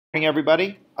Morning,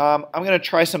 everybody. I'm going to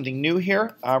try something new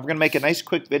here. We're going to make a nice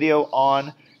quick video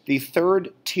on the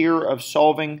third tier of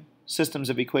solving systems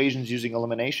of equations using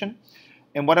elimination.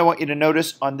 And what I want you to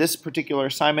notice on this particular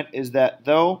assignment is that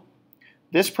though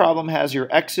this problem has your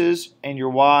x's and your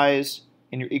y's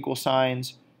and your equal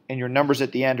signs and your numbers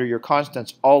at the end or your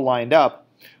constants all lined up,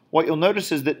 what you'll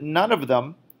notice is that none of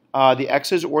them, the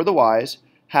x's or the y's,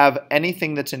 have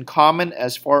anything that's in common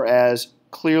as far as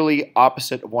clearly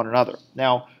opposite of one another.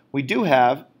 Now, we do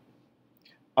have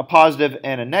a positive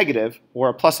and a negative, or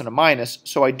a plus and a minus,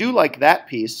 so I do like that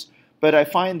piece, but I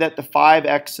find that the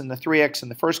 5x and the 3x in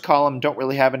the first column don't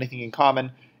really have anything in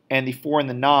common, and the 4 and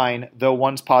the 9, though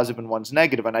one's positive and one's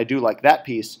negative, and I do like that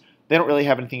piece, they don't really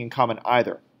have anything in common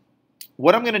either.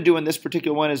 What I'm going to do in this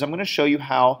particular one is I'm going to show you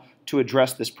how to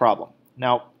address this problem.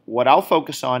 Now, what I'll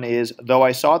focus on is, though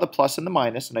I saw the plus and the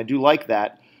minus, and I do like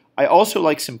that, I also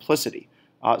like simplicity.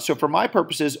 So for my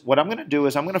purposes, what I'm going to do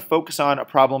is I'm going to focus on a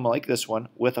problem like this one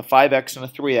with a 5x and a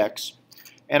 3x,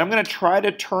 and I'm going to try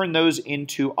to turn those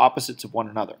into opposites of one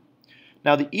another.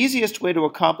 Now, the easiest way to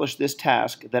accomplish this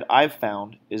task that I've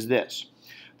found is this.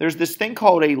 There's this thing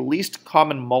called a least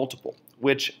common multiple,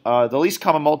 which the least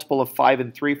common multiple of 5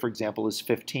 and 3, for example, is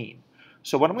 15.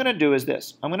 So what I'm going to do is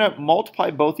this. I'm going to multiply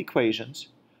both equations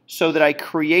so that I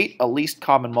create a least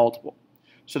common multiple.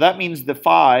 So that means the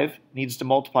 5 needs to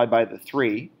multiply by the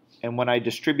 3, and when I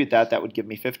distribute that, that would give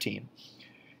me 15.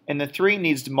 And the 3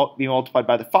 needs to be multiplied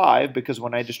by the 5, because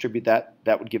when I distribute that,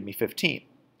 that would give me 15.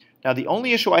 Now the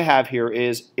only issue I have here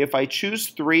is if I choose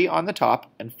 3 on the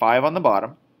top and 5 on the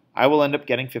bottom, I will end up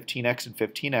getting 15x and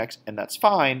 15x, and that's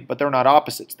fine, but they're not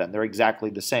opposites then. They're exactly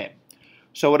the same.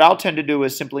 So what I'll tend to do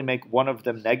is simply make one of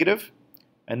them negative,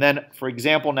 and then, for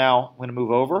example, now I'm going to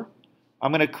move over.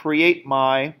 I'm going to create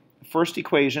my first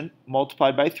equation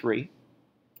multiplied by 3.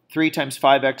 3 times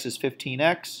 5x is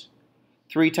 15x.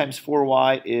 3 times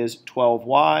 4y is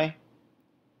 12y.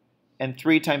 And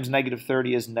 3 times negative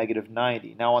 30 is negative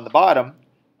 90. Now on the bottom,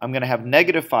 I'm going to have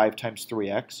negative 5 times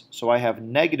 3x. So I have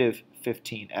negative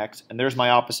 15x. And there's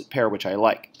my opposite pair, which I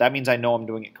like. That means I know I'm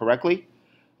doing it correctly.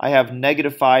 I have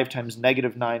negative 5 times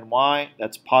negative 9y.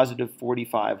 That's positive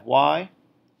 45y.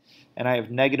 And I have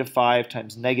negative 5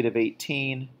 times negative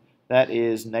 18. That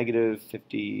is negative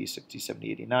 50, 60,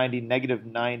 70, 80, 90, negative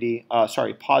 90,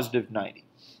 positive 90.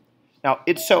 Now,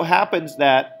 it so happens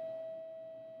that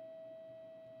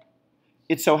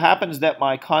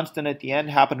my constant at the end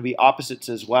happen to be opposites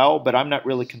as well, but I'm not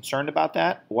really concerned about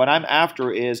that. What I'm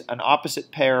after is an opposite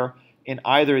pair in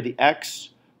either the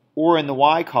x or in the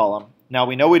y column. Now,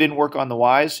 we know we didn't work on the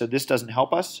y's, so this doesn't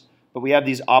help us, but we have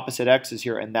these opposite x's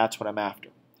here, and that's what I'm after.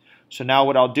 So now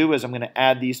what I'll do is I'm going to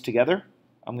add these together.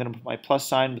 I'm going to put my plus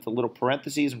sign with a little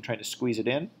parentheses. I'm trying to squeeze it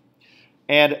in.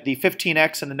 And the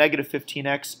 15x and the negative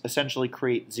 15x essentially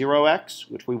create 0x,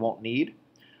 which we won't need.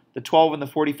 The 12 and the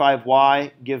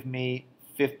 45y give me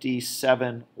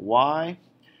 57y.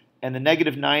 And the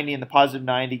negative 90 and the positive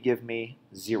 90 give me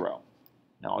 0.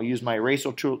 Now I'll use my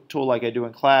eraser tool like I do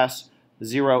in class,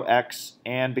 0x.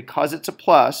 And because it's a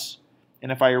plus,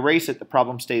 and if I erase it, the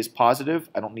problem stays positive,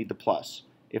 I don't need the plus.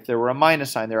 If there were a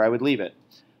minus sign there, I would leave it.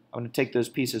 I'm going to take those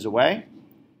pieces away.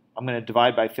 I'm going to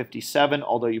divide by 57,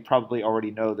 although you probably already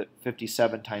know that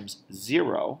 57 times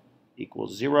 0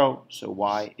 equals 0, so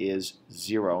y is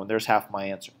 0, and there's half my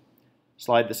answer.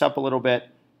 Slide this up a little bit,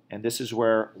 and this is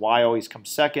where y always comes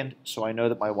second, so I know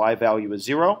that my y value is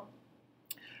 0.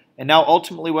 And now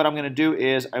ultimately what I'm going to do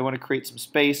is I want to create some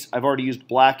space. I've already used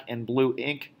black and blue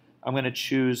ink. I'm going to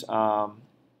choose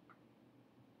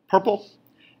purple.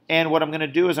 And what I'm going to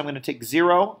do is I'm going to take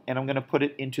 0 and I'm going to put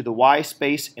it into the y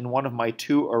space in one of my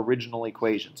two original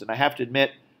equations. And I have to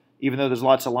admit, even though there's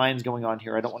lots of lines going on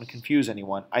here, I don't want to confuse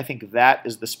anyone. I think that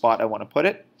is the spot I want to put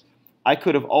it. I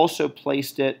could have also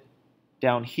placed it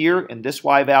down here in this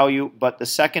y value, but the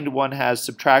second one has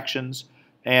subtractions,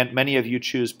 and many of you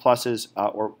choose pluses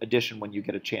or addition when you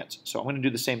get a chance. So I'm going to do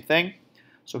the same thing.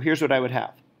 So here's what I would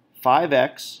have.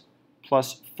 5x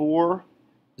plus 4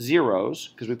 zeros,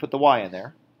 because we put the y in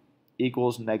there,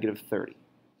 equals negative 30.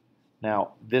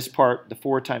 Now, this part, the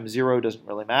 4 times 0 doesn't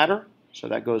really matter, so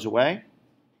that goes away.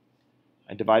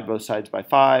 I divide both sides by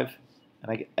 5,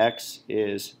 and I get x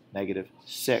is negative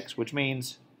 6, which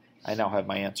means I now have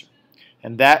my answer.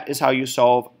 And that is how you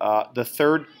solve the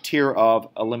third tier of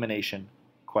elimination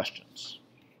questions.